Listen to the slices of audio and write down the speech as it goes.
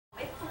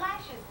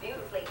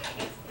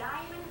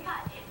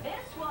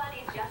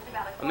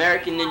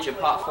American Ninja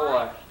Part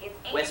 4,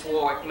 West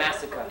Warwick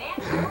Massacre.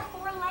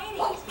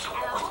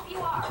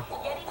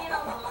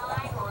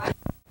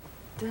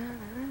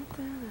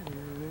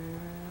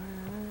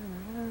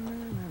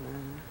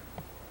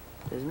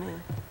 There's me.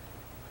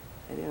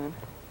 How you doing?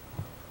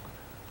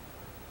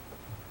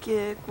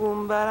 Que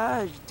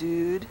barrage,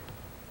 dude.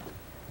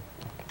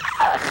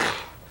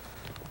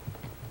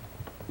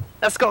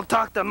 Let's go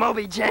talk to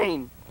Moby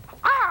Jane.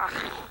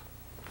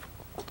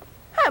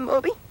 Hi,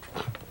 Moby.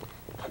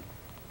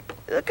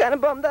 You look kind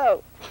of bummed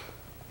out.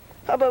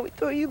 How about we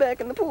throw you back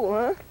in the pool,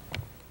 huh?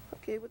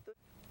 Okay, with the...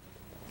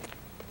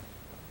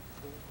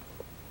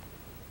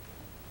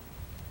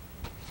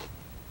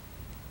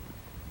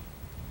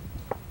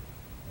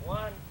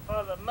 One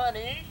for the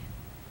money,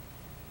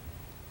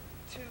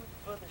 2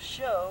 for the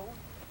show,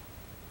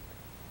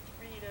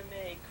 3 to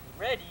make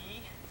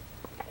ready,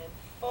 and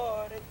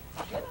 4 to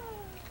go.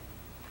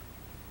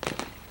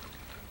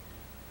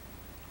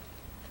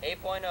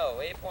 8.0,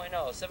 8.0,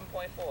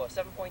 7.4,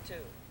 7.2.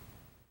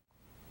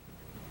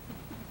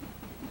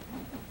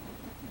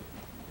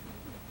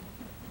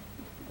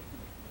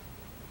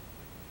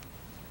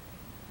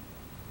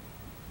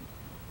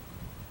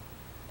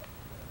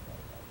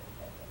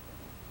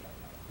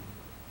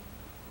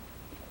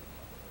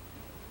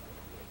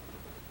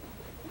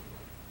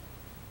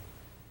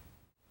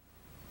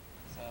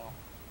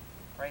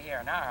 Right here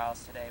in our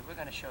house today, we're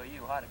going to show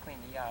you how to clean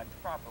the yard the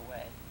proper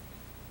way.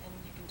 And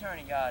you can turn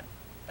a yard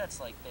that's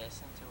like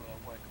this into a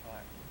work of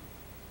art.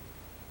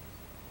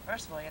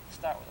 First of all, you have to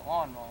start with a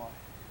lawnmower.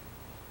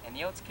 In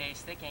the Oats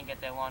case, they can't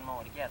get their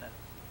lawnmower together,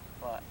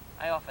 but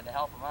I offered to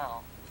help them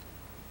out.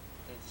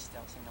 They just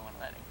don't seem to want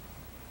letting.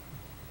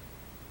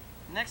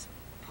 The next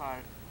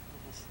part of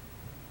this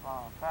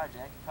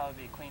project would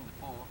probably be to clean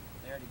the pool.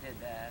 They already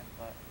did that,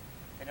 but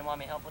they didn't want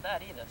me to help with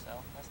that either,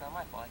 so that's not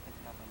my fault. I can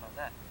do nothing about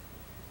that.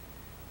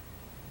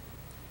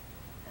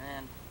 And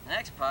then the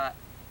next part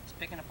is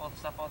picking up all the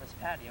stuff off this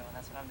patio, and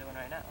that's what I'm doing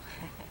right now.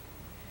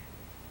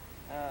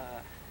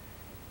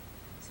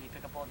 So you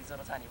pick up all these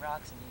little tiny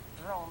rocks and you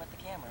throw them at the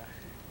camera.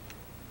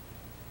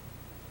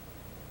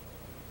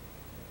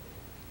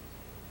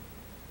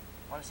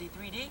 Want to see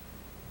 3D?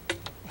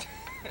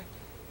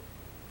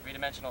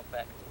 3-dimensional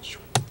effect.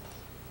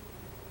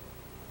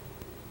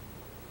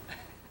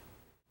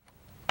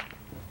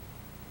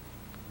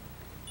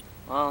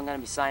 Well, I'm going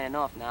to be signing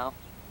off now.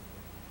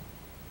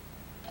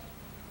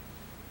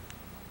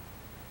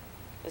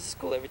 This is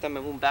cool. Every time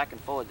I move back and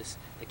forward,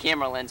 the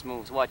camera lens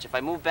moves. Watch, if I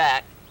move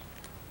back,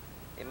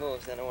 it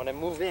moves. And when I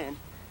move in,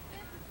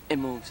 it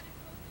moves.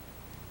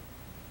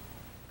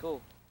 Cool.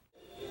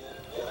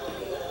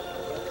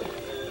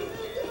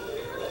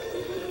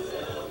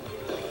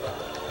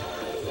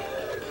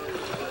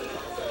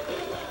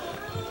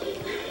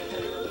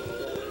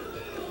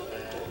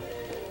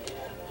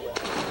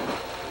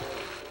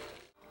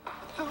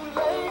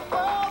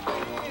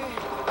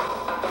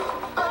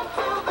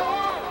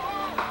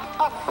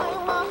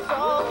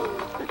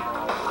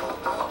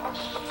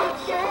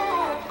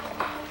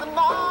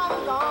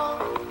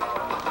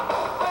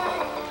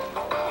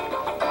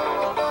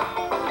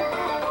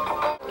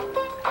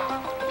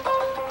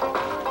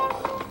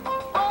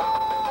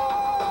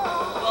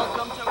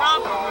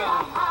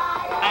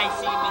 I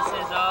see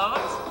Mrs.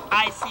 Oates,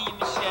 I see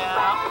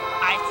Michelle,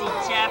 I see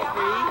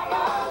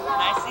Jeffrey.